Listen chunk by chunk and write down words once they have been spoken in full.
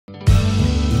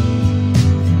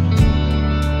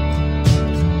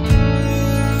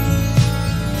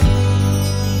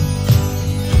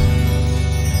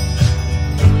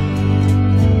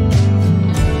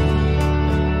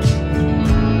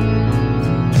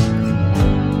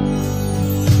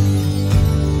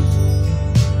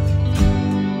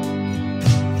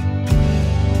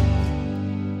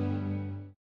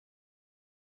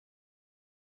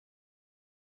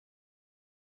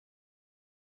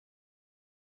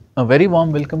A very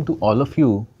warm welcome to all of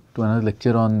you to another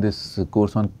lecture on this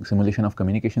course on simulation of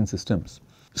communication systems.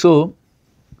 So,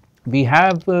 we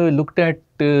have looked at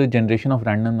generation of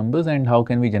random numbers and how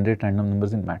can we generate random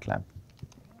numbers in Matlab.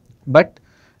 But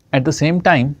at the same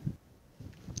time,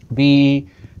 we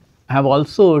have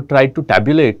also tried to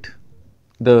tabulate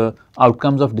the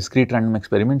outcomes of discrete random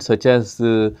experiments such as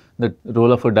the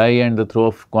roll of a die and the throw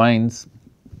of coins,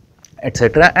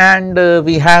 etc. And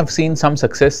we have seen some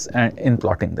success in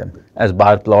plotting them as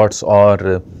bar plots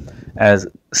or as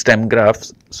stem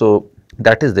graphs. So,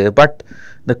 that is there, but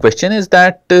the question is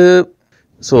that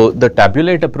so the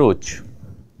tabulate approach,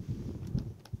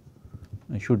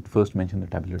 I should first mention the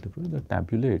tabulate approach. The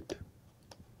tabulate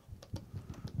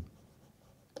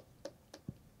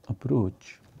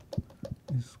approach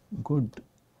is good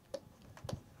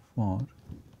for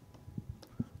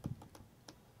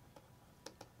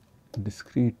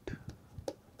discrete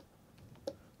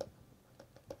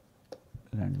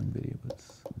random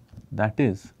variables. That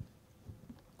is,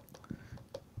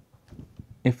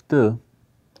 if the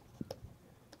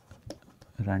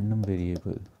random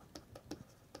variable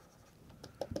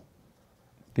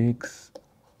takes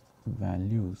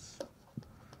values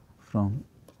from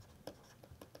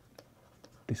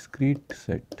discrete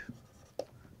set,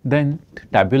 then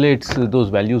it tabulates those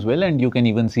values well and you can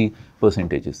even see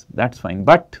percentages, that is fine.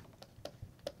 But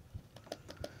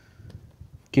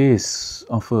case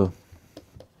of a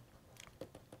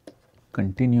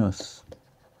continuous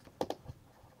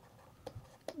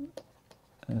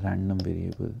random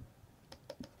variable,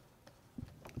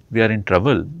 we are in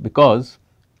trouble because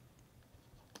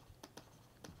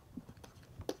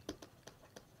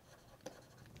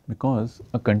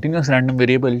a continuous random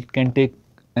variable can take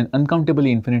an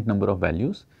uncountably infinite number of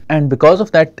values, and because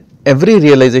of that every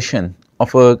realization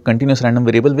of a continuous random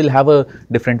variable will have a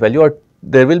different value, or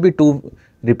there will be two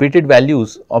repeated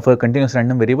values of a continuous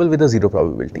random variable with a 0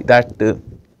 probability. That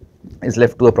is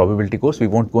left to a probability course. We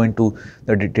will not go into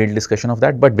the detailed discussion of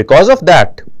that, but because of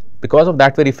that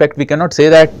very fact, we cannot say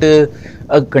that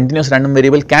a continuous random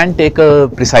variable can take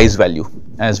a precise value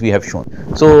as we have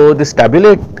shown. So, this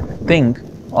tabulate thing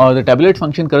or the tabulate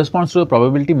function corresponds to a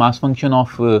probability mass function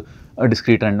of a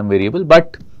discrete random variable,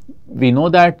 but we know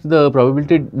that the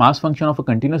probability mass function of a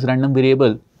continuous random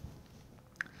variable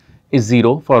is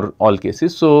 0 for all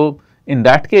cases. So, in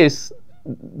that case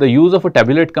the use of a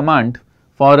tabulate command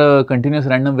for a continuous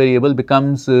random variable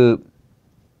becomes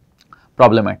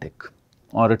problematic,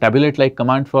 or a tabulate like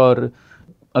command for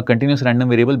a continuous random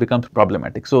variable becomes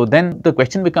problematic. So, then the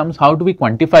question becomes, how do we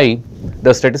quantify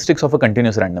the statistics of a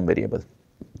continuous random variable?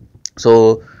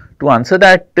 So, to answer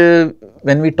that,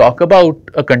 when we talk about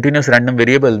a continuous random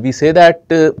variable, we say that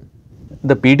the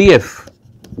PDF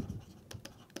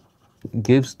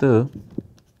gives the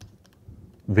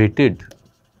weighted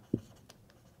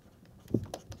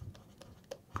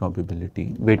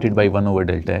probability weighted by 1 over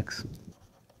delta x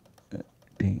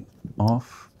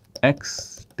of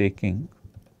x taking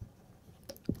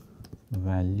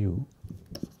value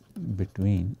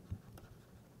between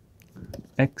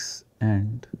x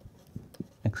and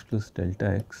x plus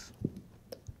delta x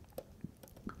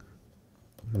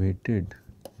weighted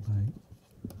by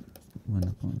 1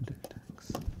 upon delta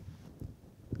x.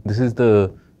 This is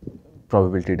the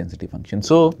probability density function.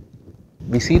 So,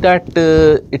 we see that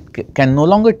it can no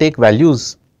longer take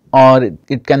values, or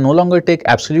it can no longer take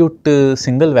absolute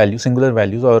singular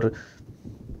values or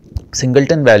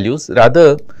singleton values.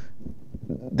 Rather,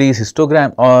 the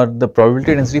histogram or the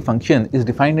probability density function is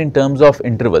defined in terms of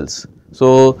intervals.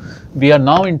 So, we are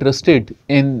now interested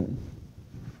in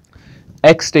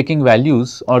x taking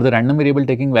values or the random variable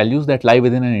taking values that lie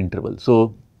within an interval.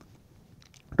 So,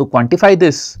 to quantify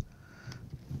this,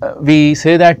 we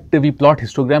say that we plot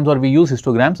histograms or we use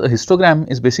histograms. A histogram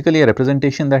is basically a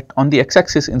representation that on the x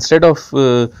axis, instead of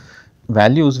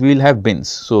values, we will have bins.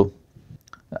 So,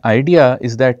 the idea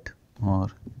is that, or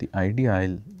the idea, I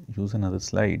will use another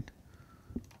slide.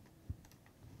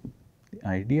 The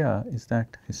idea is that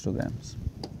histograms,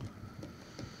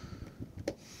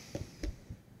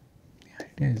 the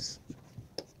idea is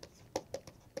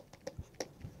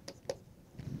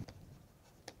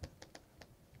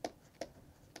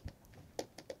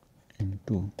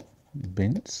into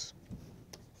bins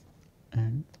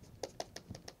and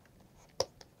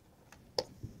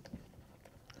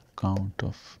count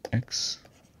of x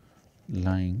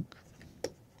lying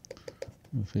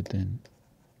within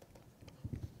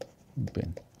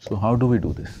bin. So, how do we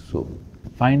do this? So,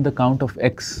 find the count of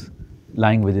x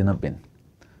lying within a bin.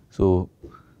 So,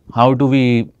 how do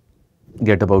we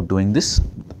get about doing this?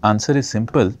 The answer is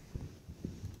simple.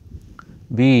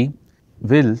 We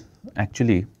will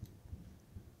actually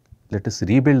let us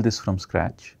rebuild this from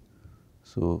scratch.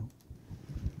 So,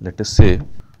 let us say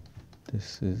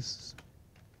this is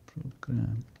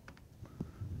program,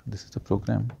 this is the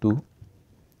program to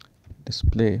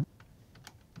display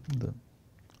the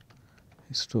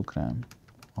histogram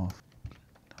of,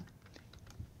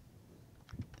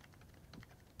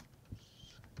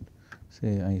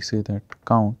 say I say that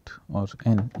count or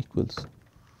n equals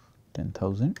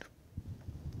 10,000,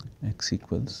 x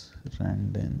equals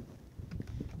rand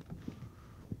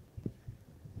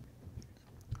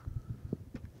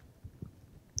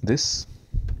this.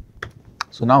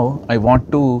 So, now I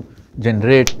want to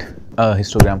generate a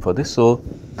histogram for this. So,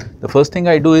 the first thing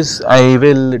I do is I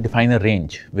will define a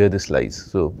range where this lies.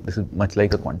 So, this is much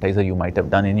like a quantizer you might have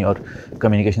done in your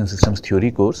communication systems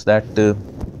theory course, that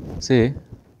say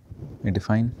we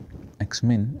define x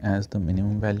min as the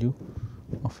minimum value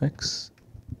of x,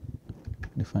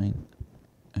 define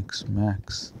x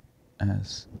max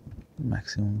as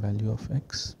maximum value of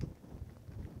x,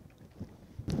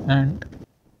 and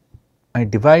I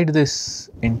divide this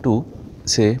into,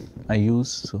 say I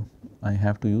use, so I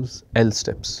have to use L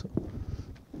steps.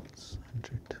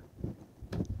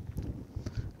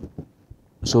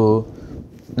 So,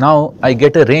 now I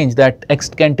get a range that x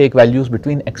can take values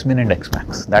between x min and x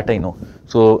max, that I know.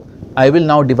 So, I will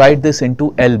now divide this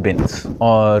into L bins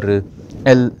or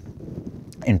L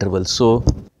intervals. So,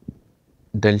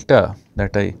 delta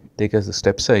that I take as the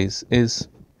step size is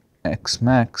x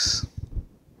max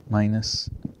minus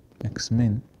x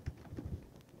min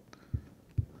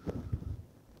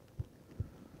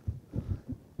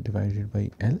divided by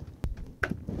L.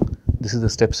 This is the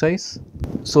step size.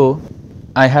 So,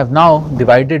 I have now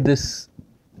divided this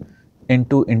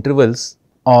into intervals,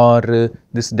 or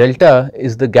this delta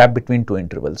is the gap between two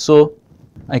intervals. So,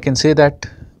 I can say that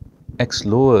x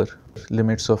lower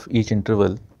limits of each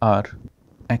interval are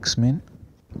x min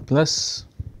plus,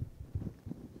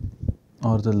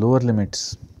 or the lower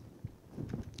limits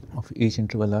of each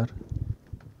interval are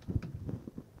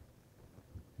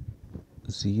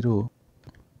 0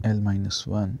 L minus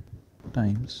 1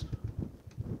 times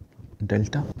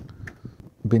delta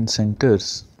bin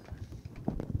centers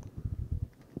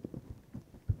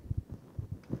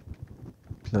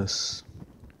plus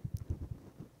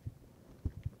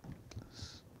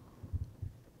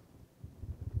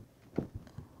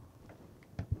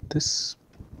this,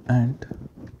 and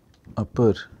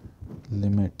upper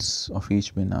limits of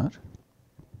each bin are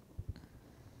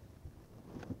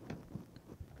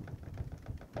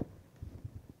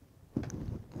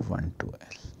one to L.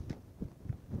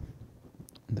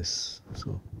 This.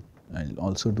 So, I will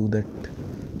also do that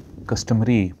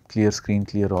customary clear screen,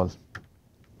 clear all.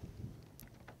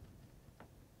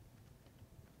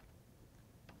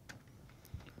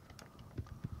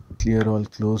 Clear all,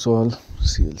 close all,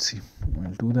 CLC. I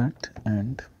will do that,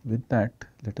 and with that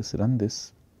let us run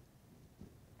this.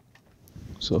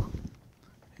 So,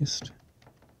 hist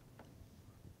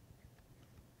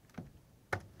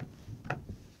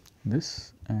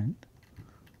this, and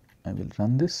I will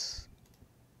run this.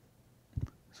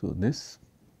 So, this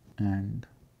and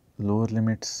lower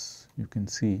limits you can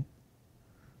see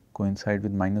coincide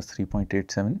with minus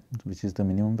 3.87, which is the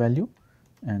minimum value,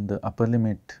 and the upper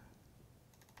limit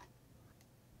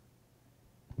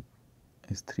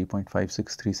is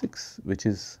 3.5636, which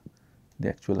is the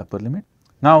actual upper limit.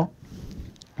 Now,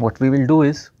 what we will do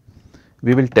is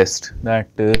we will test that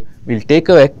we will take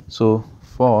a, so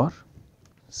for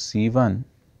C1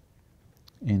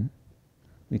 in,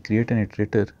 we create an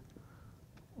iterator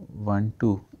 1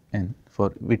 to n,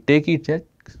 for we take each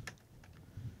x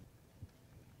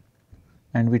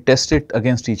and we test it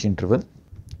against each interval.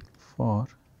 For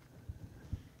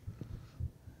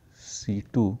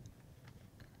C2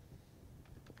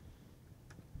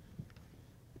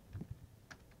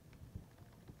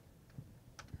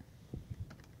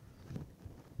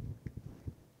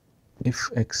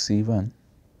 if x C1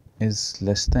 is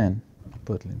less than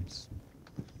upper limits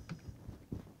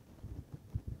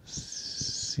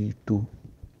C2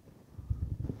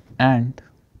 and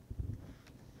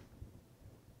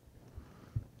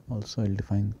also I will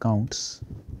define counts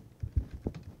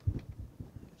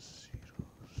zeros.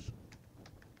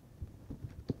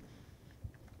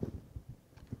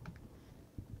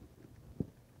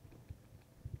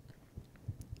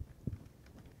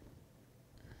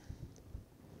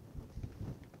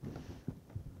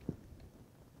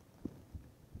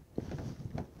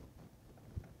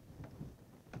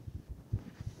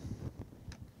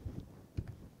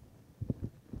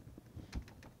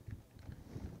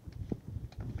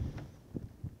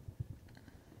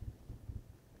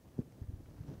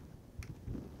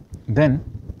 Then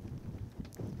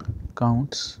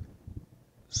counts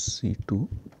C2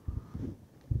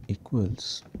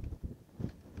 equals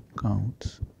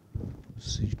counts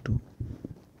C2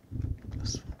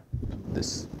 plus 1.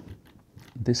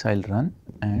 This I'll run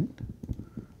and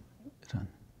run.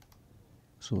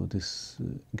 So this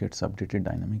gets updated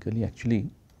dynamically. Actually,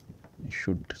 I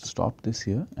should stop this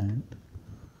here and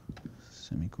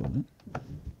semicolon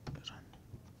run.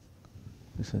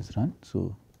 This has run.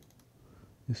 So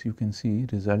this you can see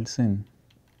results in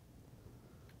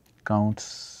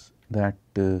counts that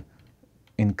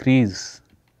increase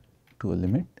to a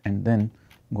limit and then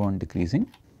go on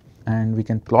decreasing, and we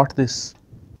can plot this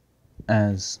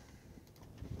as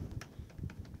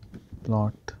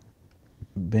plot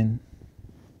bin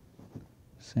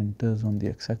centers on the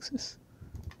x axis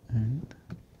and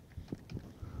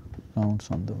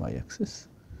counts on the y axis,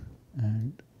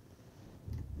 and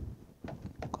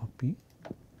copy.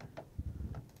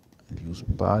 I'll use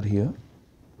bar here.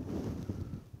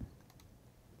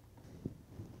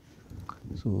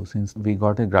 So since we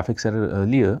got a graphics error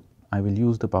earlier, I will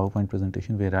use the PowerPoint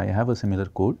presentation where I have a similar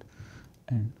code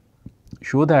and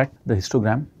show that the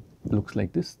histogram looks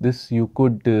like this. This you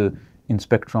could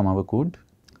inspect from our code.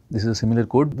 This is a similar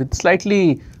code with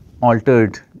slightly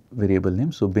altered variable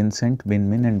names. So bin cent, bin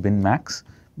min and bin max.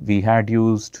 We had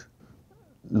used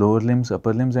lower limbs,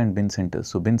 upper limbs and bin centers.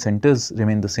 So bin centers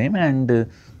remain the same and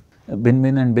bin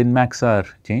min and bin max are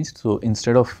changed. So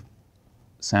instead of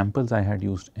samples I had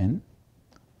used n.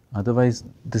 Otherwise,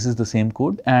 this is the same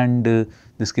code and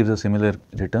this gives a similar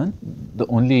return. The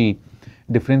only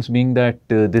difference being that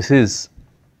this is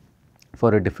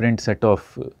for a different set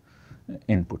of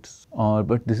inputs,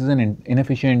 but this is an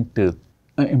inefficient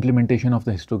implementation of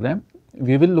the histogram.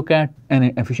 We will look at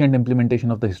an efficient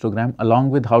implementation of the histogram along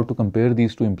with how to compare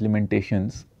these two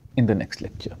implementations in the next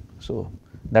lecture. So,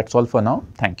 that is all for now.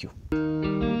 Thank you.